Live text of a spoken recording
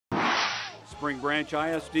Spring Branch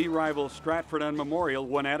ISD rivals Stratford and Memorial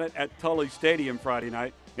went at it at Tully Stadium Friday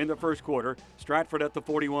night. In the first quarter, Stratford at the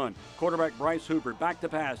 41. Quarterback Bryce Hooper back to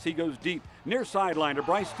pass. He goes deep near sideline to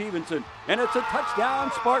Brice Stevenson, and it's a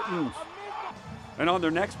touchdown, Spartans. And on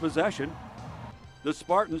their next possession, the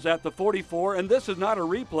Spartans at the 44, and this is not a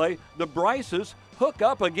replay. The Bryces hook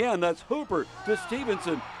up again. That's Hooper to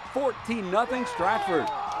Stevenson. 14-0 Stratford.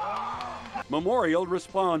 Memorial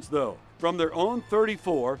responds though from their own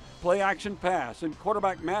 34, play action pass, and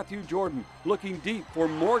quarterback Matthew Jordan looking deep for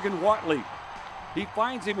Morgan Whatley. He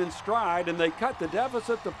finds him in stride, and they cut the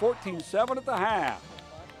deficit to 14-7 at the half.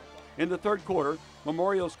 In the third quarter,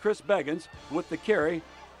 Memorial's Chris Beggins with the carry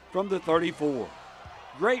from the 34.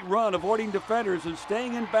 Great run avoiding defenders and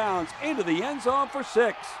staying in bounds into the end zone for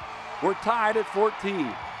 6. We're tied at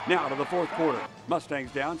 14. Now to the fourth quarter.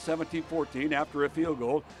 Mustangs down 17-14 after a field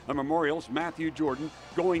goal. And Memorial's Matthew Jordan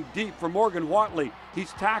going deep for Morgan Whatley.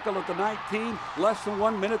 He's tackled at the 19, less than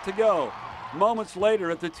 1 minute to go. Moments later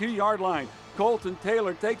at the 2-yard line, Colton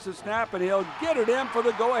Taylor takes a snap and he'll get it in for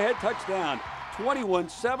the go-ahead touchdown.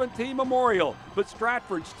 21-17 Memorial, but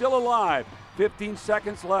Stratford still alive. 15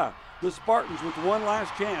 seconds left. The Spartans with one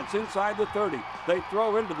last chance inside the 30. They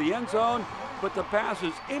throw into the end zone, but the pass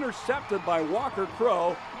is intercepted by Walker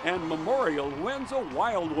Crow, and Memorial wins a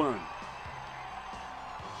wild one.